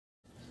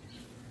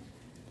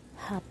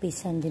Happy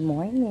Sunday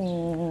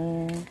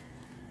morning.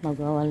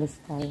 Magwawalis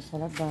tayo sa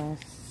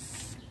labas.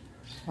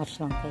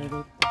 Watch lang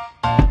kayo dito.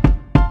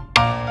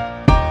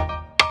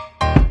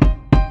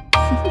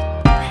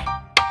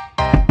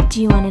 Do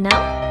you wanna know?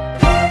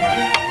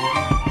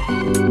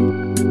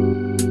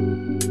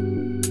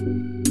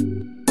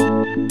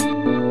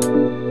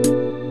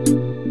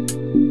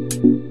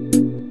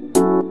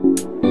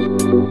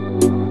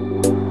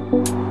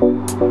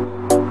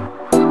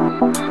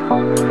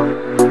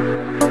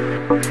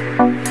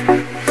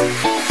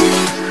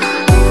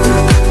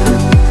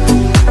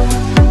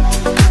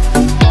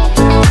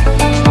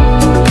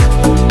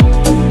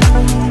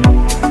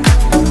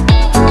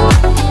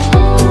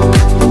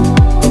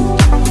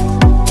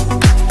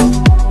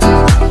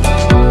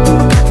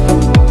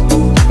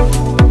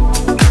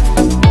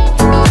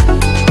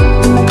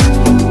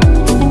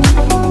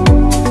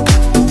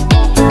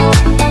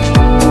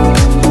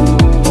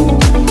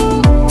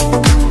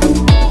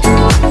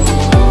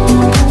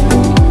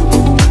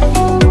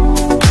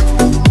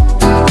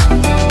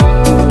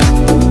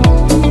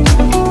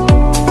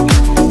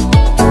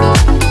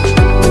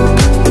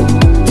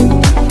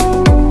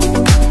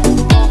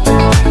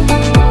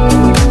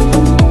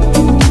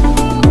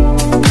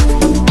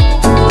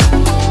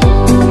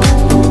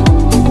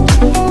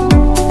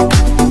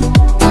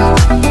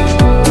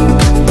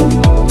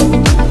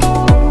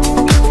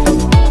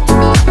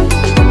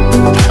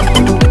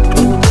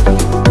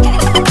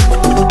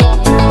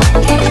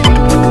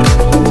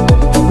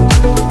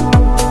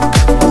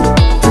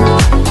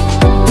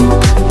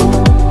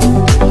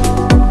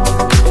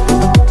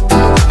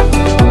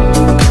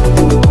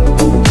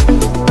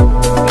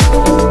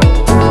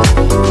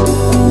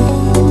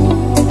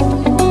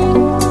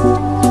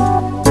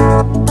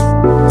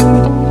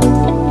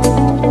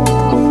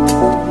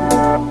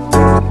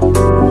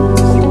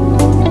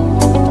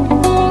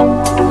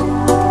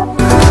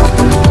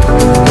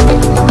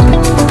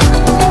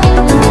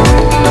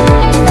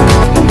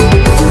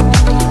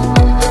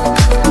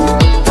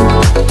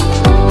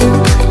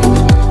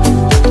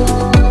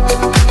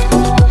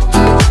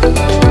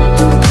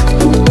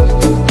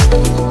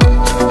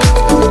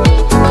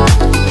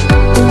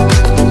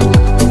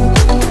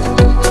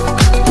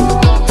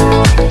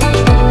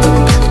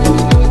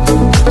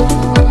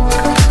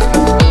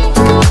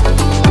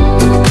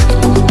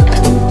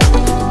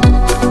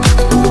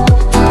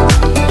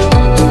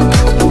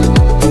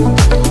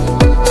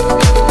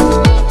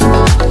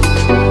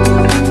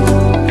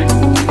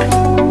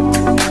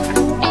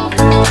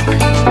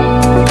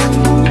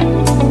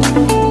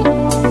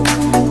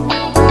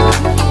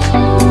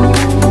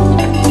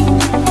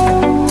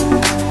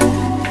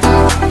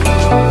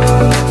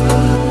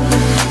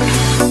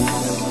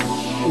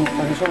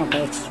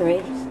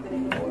 X-ray.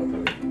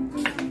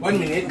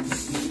 1 minute.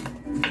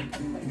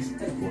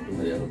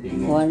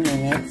 1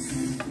 minute.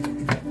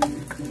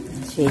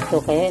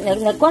 Sito kayo.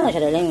 Nagkuha na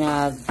siya daling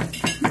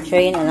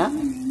nag-train, ano?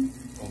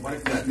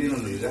 Balik natin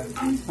yung nila.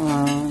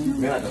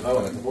 May natatawa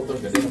na sa photo.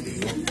 Ganda na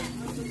tingin.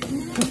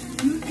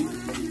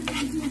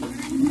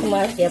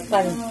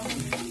 Kumarasyapan.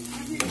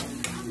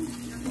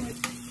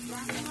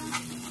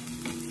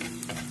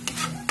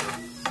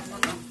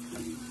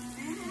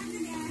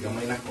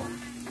 Gamay na ko.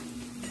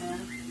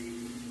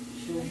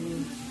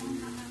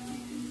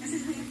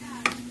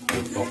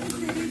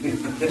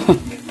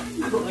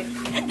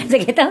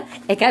 Sige to.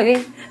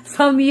 Kami,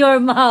 from your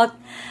mouth.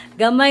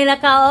 Gamay na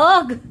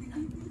kaog.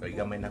 Ay,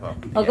 gamay na ko.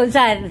 O kung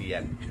saan?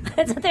 Diyan.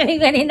 Sa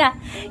tuwing ganina.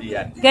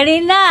 Diyan.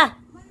 Ganina.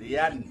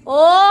 Diyan. O.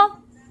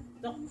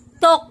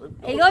 Tok.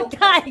 Ikot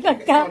ka.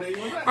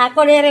 Ako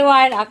ni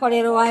rewind.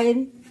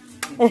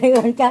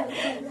 Ikot ka.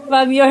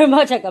 From your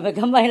mouth. Saka may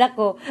gamay na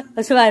ko.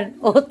 Pasuan.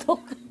 O,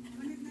 tok.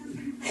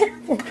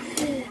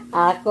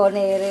 Ako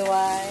ni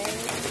rewind.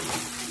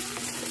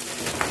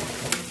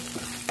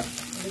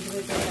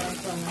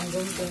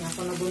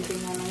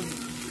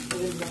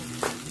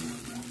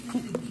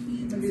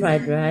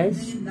 Fried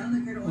rice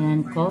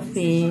and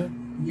coffee.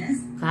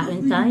 Kain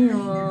tayo.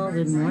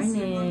 Good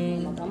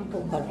morning.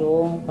 Magampo ka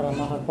dong para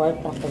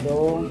makakwarta ka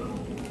dong.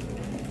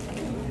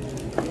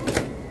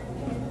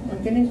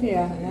 Magkini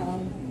siya.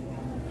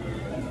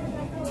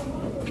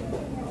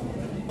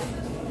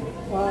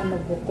 Wow,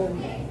 nagbukog.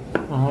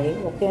 Ay,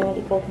 okay na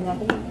report na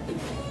ako.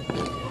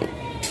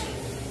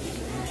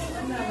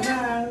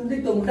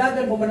 Dito,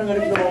 magdagan mo ba ng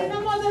ganito?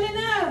 Dali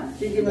na!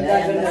 Sige,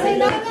 magdagan na. Ay,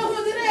 dagan ako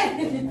dire!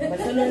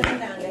 Basulod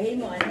na ang gahin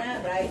mo,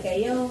 anak. Bright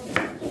kayo.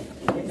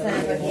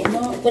 Sa paghin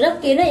mo. Kulap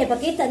kina,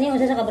 ipakita niyo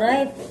sa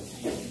ka-bright.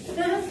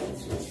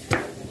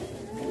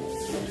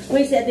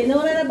 Uy, si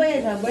Atinora na ba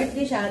yan? Sa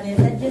birthday siya,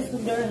 suggest to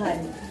Durhan.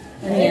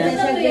 Ano yan? Ito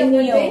siya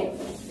venue.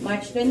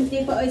 March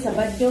 20 pa, oy, sa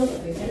Badyo.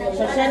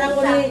 So, siya na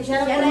ko ni,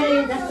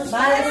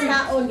 balas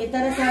taon, kita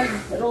na sa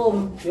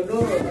room.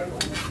 Tulo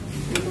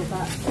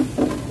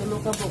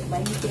ka po,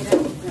 bahin tira.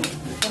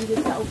 Kung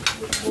sa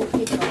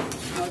bukid pa.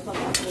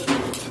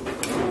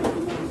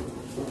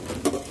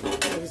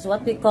 This is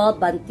what we call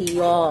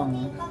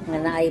bantiyong. Nga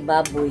na ay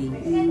baboy.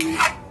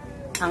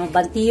 Ang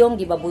bantiyong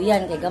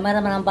gibabuyan kay gamay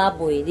naman ang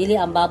baboy, dili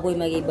ang baboy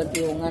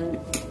magibantiyongan.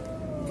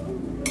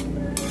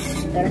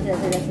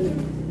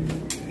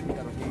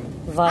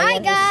 Hi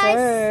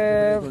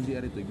guys!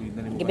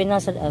 Gibe na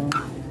sudan.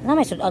 Na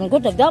may sudan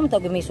good. Nagdami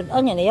tawag may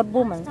sudan yan.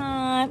 Nayabo man.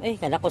 Eh,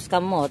 kalakos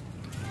kamot.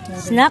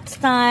 Snacks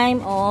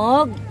time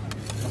og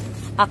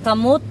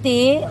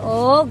akamuti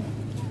og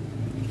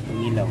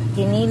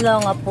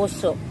kinilaw nga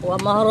puso.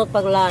 Wa mahurot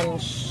pag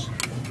lunch.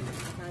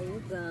 Tayo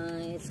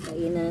guys,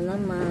 kainan na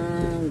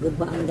naman.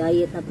 Guba ang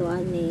diet na to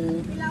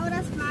ani. Ilang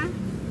oras ma?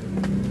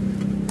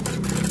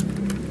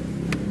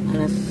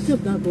 Alas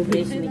suga go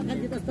guys.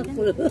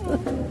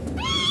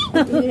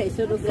 Where is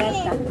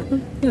Frosty?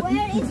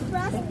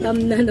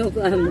 Tamnan og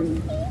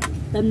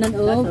tamnan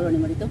og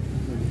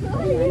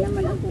Ayan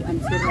naman ang kuan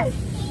sila.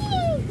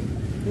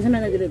 Isa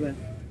man nag-deliver.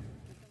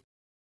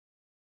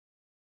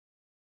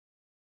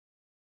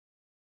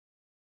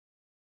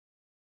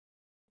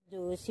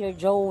 Do is your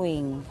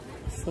drawing.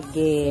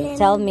 Sige,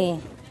 tell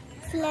me.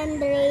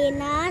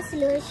 Slenderina,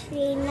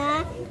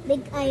 Slushina,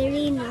 Big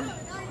Irina.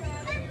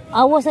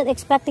 I wasn't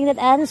expecting that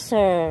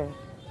answer.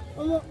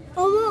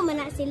 Umo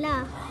man na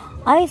sila.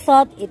 I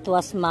thought it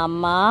was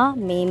Mama,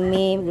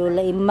 Mimi,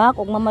 Lula Imak,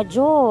 o Mama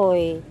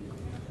Joy.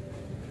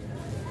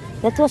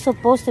 That was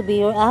supposed to be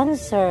your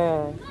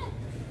answer.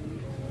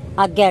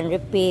 Again,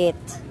 repeat.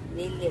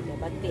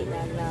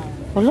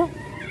 Wala?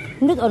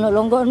 Hindi, ano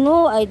langga,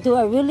 no. I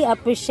really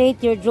appreciate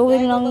your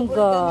drawing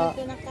langga.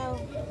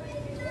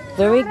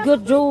 Very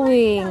good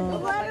drawing.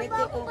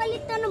 Ako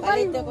palitan ng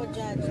baldo.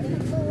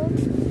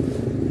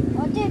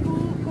 Ote,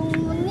 kung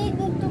munid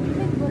ng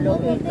tubig,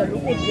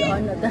 Kaluod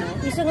yan na.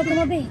 Isa nga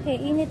tumabi, kay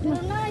init mo.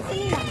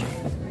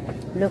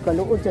 Lo,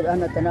 kaluod sa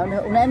ano, tanaw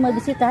na. Unahin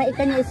magbisita,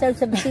 ika niya iserve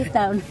sa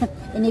bisita.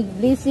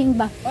 Inig-blessing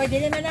ba? Oy,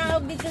 dili man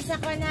ako dito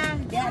sa kana.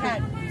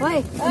 Diaran.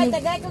 Hoy, Oy,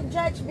 tagay kog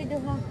judge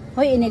biduha.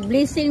 hoy,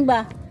 inig-blessing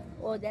ba?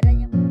 O, dara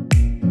niya.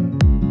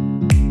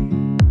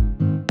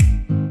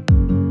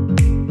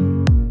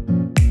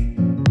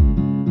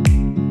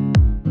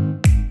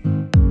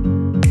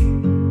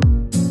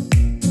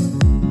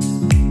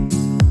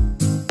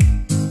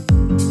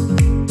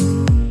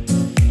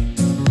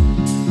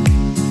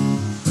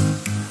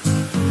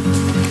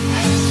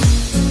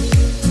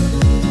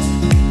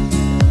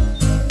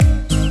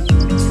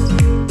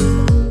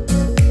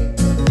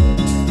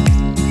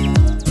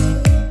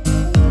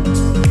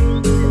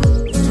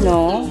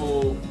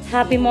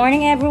 Happy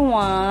morning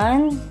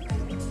everyone!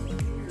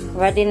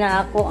 Ready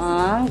na ako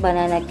ang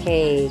banana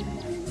cake.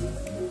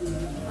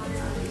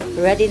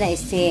 Ready na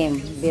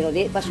steam. Pero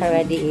di pa siya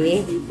ready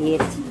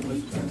eat.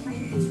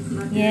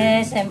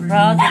 Yes, I'm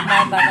proud of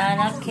my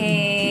banana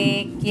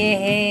cake.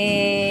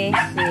 Yay!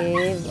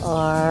 Save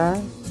our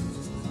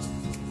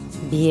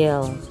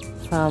bill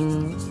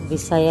from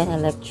Visayan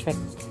Electric.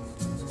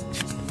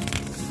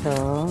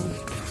 So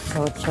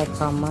check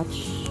how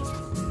much.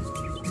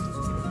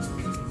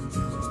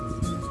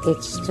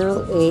 It's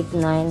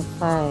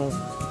 2,895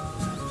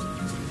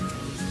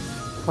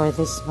 for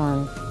this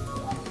month.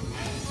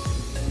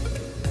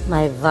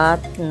 My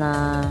VAT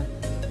na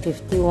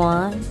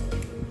 51.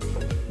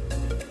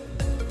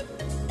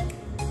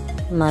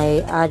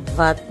 My ad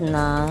VAT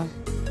na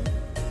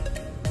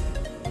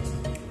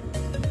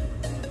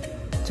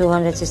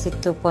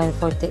 262.48.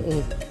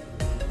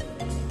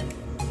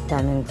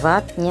 Daming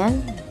VAT niyan.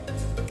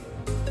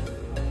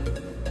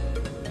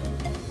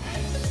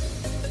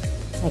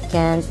 I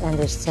can't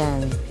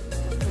understand.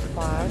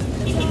 Why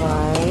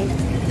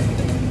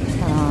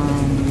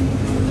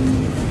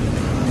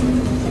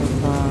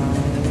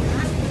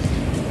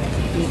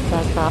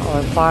ika ka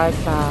or bar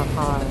sa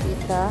car.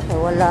 Ika,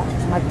 wala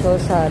madto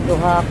sa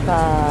duha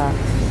ka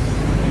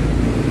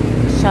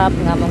shop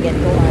nga mong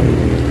gituan.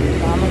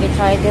 Nga mong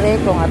try dire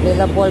kung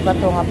available ba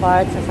to nga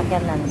part sa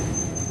sakyanan.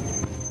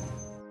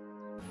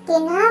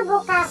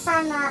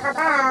 Kinabukasan mga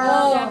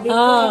kabaw.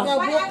 Bukal.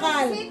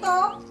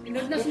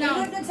 Inudnos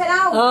sa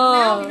law.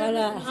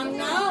 Wala.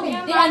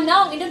 Di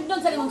anaw, inudnos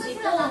sa limang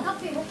sito.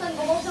 Kape, bukang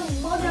gumotong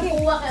mo na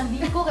kuha ka ang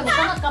biko, kaya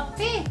bukang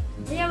kape.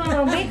 Iya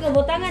mga biko,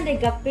 butangan day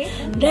kape.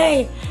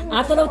 Day,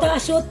 ato daw ta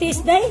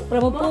shooties day,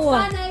 para mo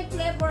puwa. Panay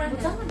flavor ang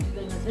butangan.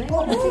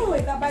 Oo,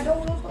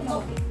 ikapadong luto na.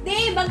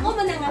 Di, bago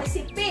man ang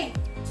resipe.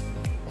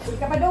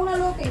 Ikapadong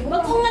na luto.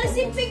 Bago nga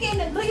resipe kayo,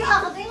 nagluya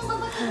ka. Kaya nga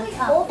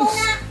magkakluya. Luto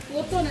na.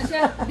 Luto na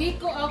siya.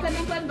 Biko, ako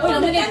ng pan. Uy,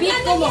 ano ni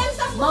biko mo?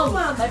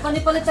 Ma'am, may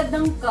panipalitag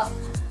ng ka.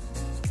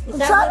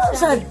 Saan?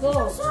 Sabi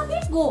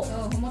ko.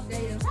 Oh, humot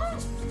kayo.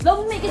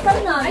 Lawag may kita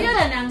na. Ayun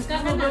na lang.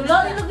 Kakana.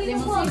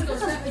 Limosito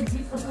sa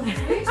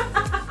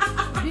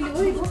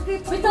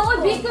Wait ako,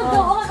 biko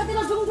daw. O nga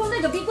katila jung-jung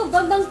na. Biko,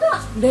 gandang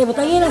ka. Hindi,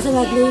 batangin na sa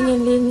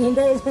naglingin-lingin.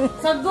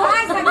 Sago.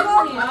 Ay, sago.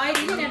 Ay,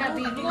 hindi na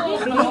nabiko.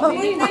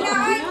 Hindi na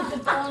lang.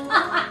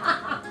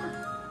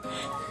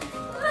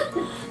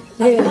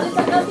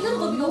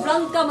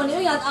 Blanca man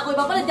yun. Ako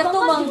ipapalit. Diyak to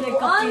bang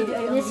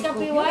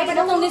Nescafe white.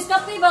 Diyak to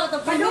Nescafe ba?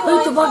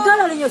 Uy, tubagal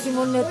na ninyo si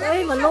Monet.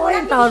 Ay, maluwa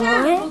yung taon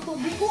mo eh.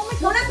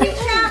 Mula tik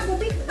siya.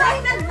 Kubik tayo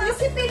na.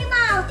 Recipe ni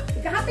ma.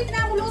 Ikahapit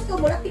na mo luto.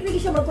 Mula tik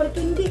lagi siya magpalit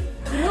hindi.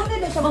 Inuna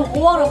na siya. Ang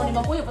kuwang naman ni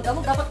Mapuyo.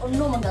 Pagkamog dapat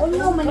uno man dapat.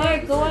 Uno man.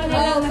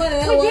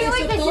 Uy,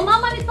 kasi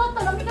mama ni Toto.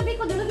 Lami ka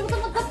biko. Dilo-dilo ka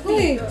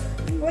magkape.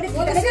 pwede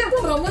kita rin ka.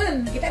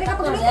 Kita rin ka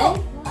pagluto.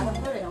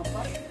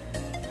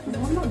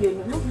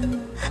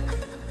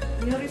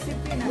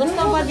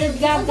 Gusto pa din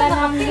gaga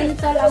ng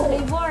mental ang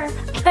flavor.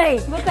 Kay,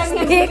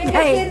 stick,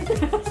 kay.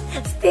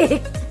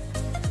 Stick.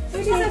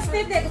 Pwede sa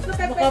steak eh. Gusto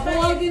ka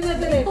Kapuwagin na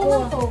dire.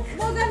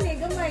 Mo gani,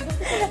 gamay.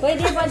 Gusto ko.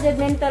 Pwede pa din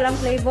mental ang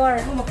flavor.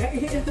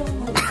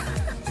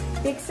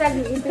 Tiksag,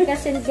 ito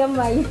kasi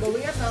gamay.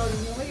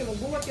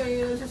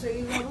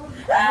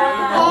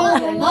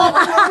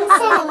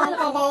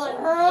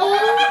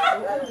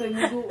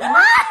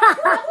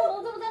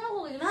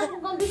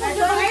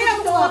 Ayaw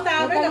ko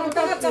tabi na kung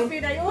tangat kape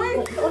na yun.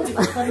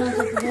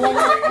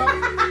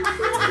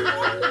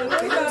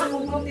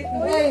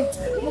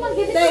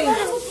 Day,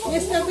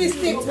 yes na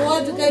pistik.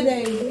 Buwad ka,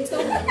 Day.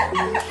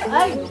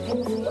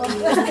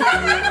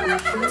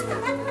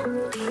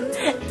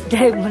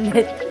 Dahil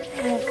manit.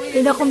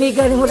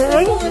 Pinakumiga ni mo na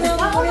ay.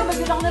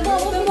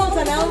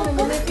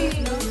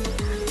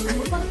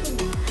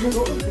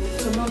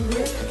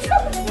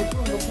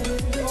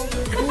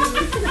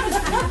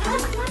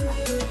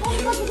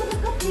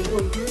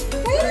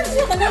 Kaya na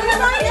siya, kanang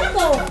naman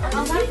ito.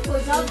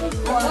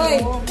 Oy,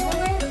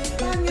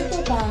 paano ito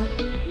pa?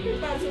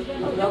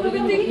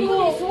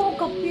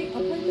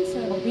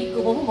 Magbiko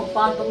ba mo?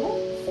 Magpato mo?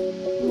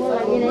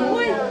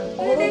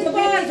 Pwede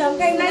pa.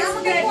 Kay nice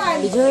guy.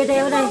 Bijoy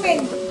tayo, day.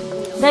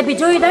 Day,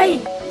 bijoy, day.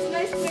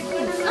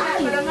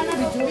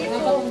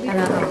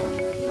 Ano?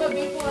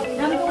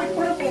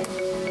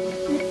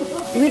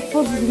 Wait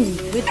for me.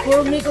 Wait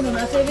for me ko mo.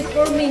 Nasa wait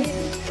for me.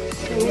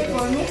 Wait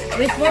for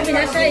me.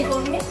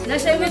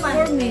 Nasa wait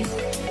for me.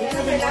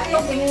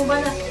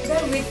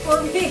 Wait for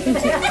me.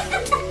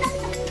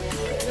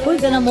 Uy,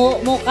 ka na mo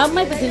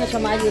kamay pati na siya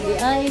maayo di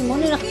ay. Mo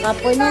ni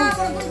nakakapoy na.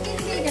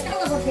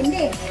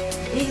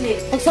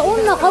 Pag sa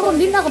una ka,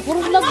 hindi na ka puro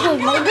vlog ko.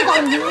 Maibig ako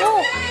hindi mo.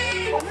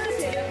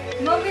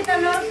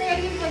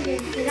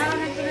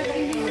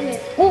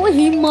 Oo,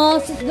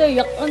 himasis day.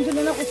 Yakan siya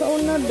na ako sa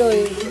una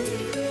day.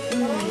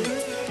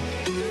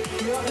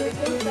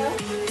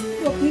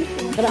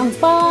 Kada ang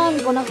pan,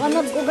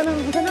 kanag-kanag ko,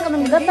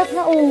 kanang datat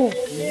na, oh.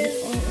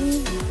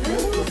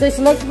 So,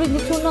 slice bread,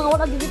 nito na,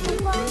 wala dito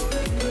pa.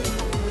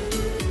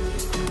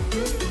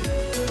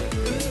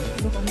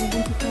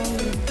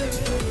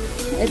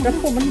 Eh, trap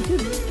ko,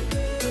 manjud.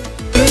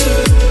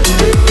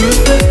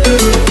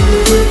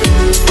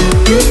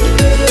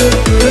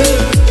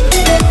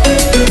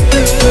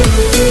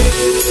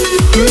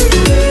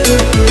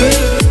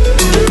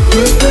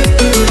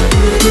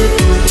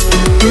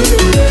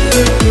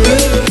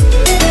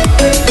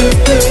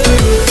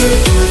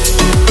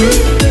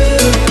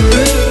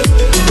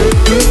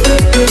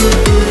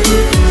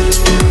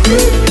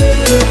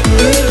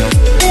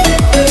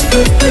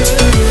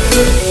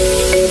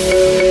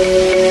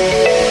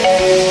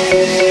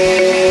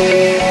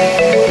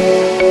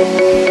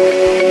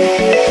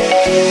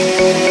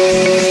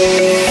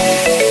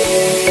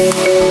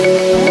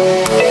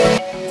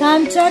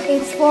 Time check,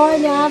 it's 4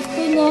 in the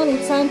afternoon.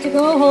 It's time to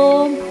go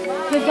home.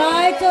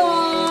 Goodbye to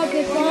all.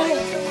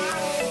 Goodbye.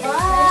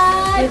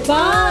 Bye.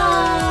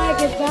 Goodbye.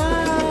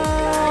 Goodbye.